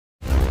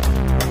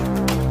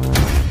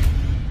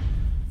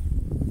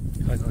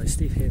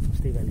Steve here from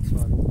Steve Ellie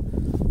Survival.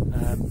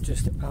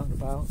 Just out and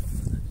about,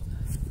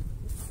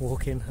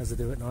 walking as I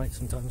do at night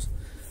sometimes.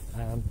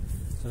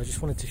 So I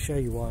just wanted to show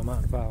you why I'm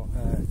out and about,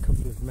 a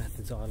couple of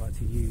methods that I like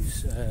to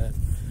use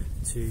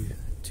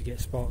to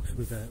get sparks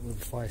with a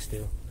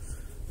Firesteel.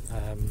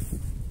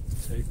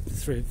 So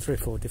three or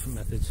four different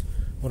methods,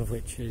 one of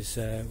which is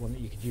one that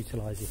you could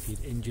utilise if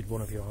you'd injured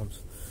one of your arms.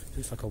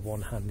 So it's like a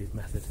one-handed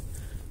method.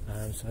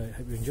 So I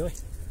hope you enjoy.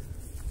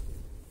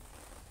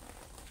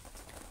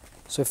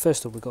 So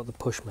first up, we've got the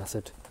push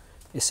method.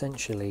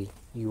 Essentially,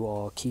 you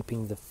are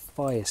keeping the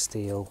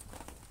Firesteel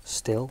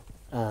still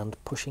and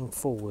pushing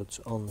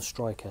forwards on the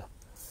striker.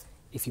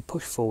 If you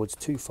push forwards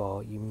too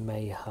far, you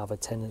may have a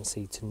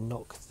tendency to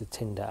knock the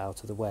tinder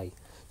out of the way.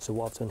 So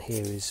what I've done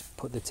here is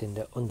put the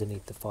tinder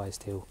underneath the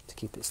Firesteel to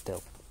keep it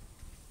still.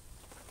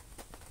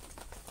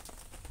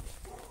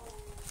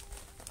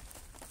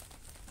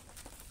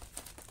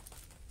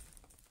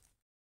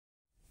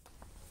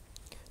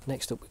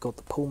 Next up, we've got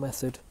the pull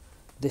method.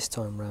 This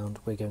time round,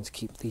 we're going to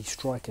keep the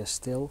striker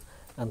still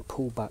and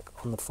pull back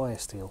on the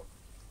Firesteel.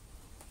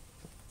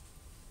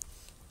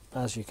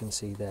 As you can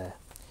see there,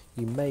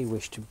 you may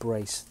wish to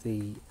brace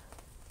the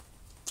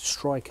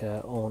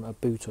striker on a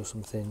boot or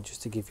something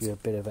just to give you a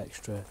bit of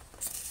extra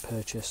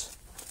purchase,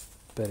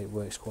 but it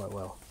works quite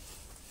well.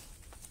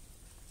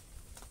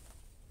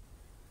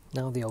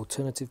 Now the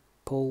alternative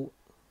pull,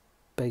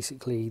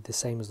 basically the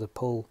same as the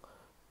pull,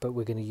 but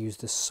we're going to use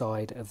the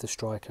side of the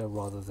striker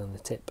rather than the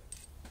tip.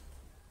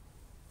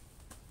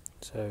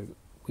 So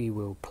we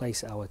will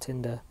place our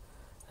tinder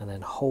and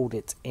then hold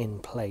it in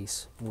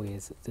place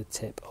with the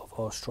tip of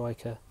our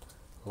striker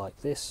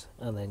like this,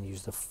 and then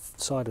use the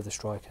side of the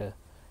striker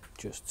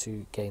just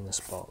to gain the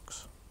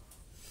sparks.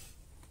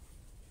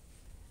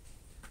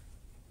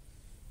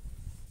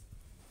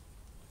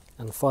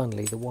 And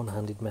finally, the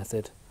one-handed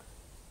method.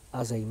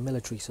 As a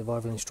military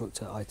survival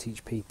instructor, I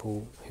teach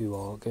people who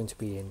are going to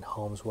be in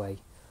harm's way.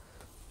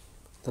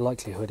 The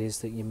likelihood is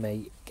that you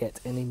may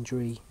get an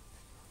injury.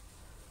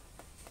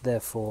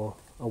 Therefore,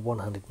 a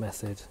one-handed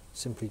method,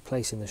 simply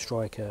placing the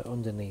striker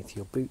underneath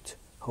your boot,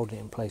 holding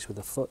it in place with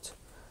a foot,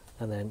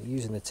 and then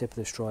using the tip of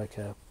the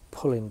striker,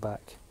 pulling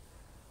back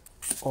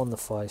on the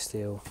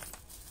Firesteel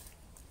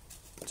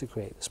to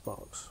create the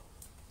sparks.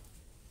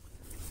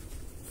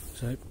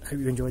 So, hope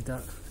you enjoyed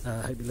that.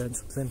 Hope you learned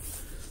something.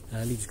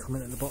 Leave us a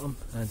comment at the bottom,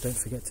 and don't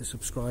forget to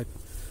subscribe.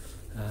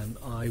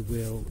 I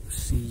will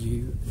see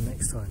you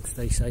next time.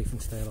 Stay safe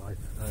and stay alive,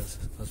 as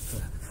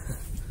per.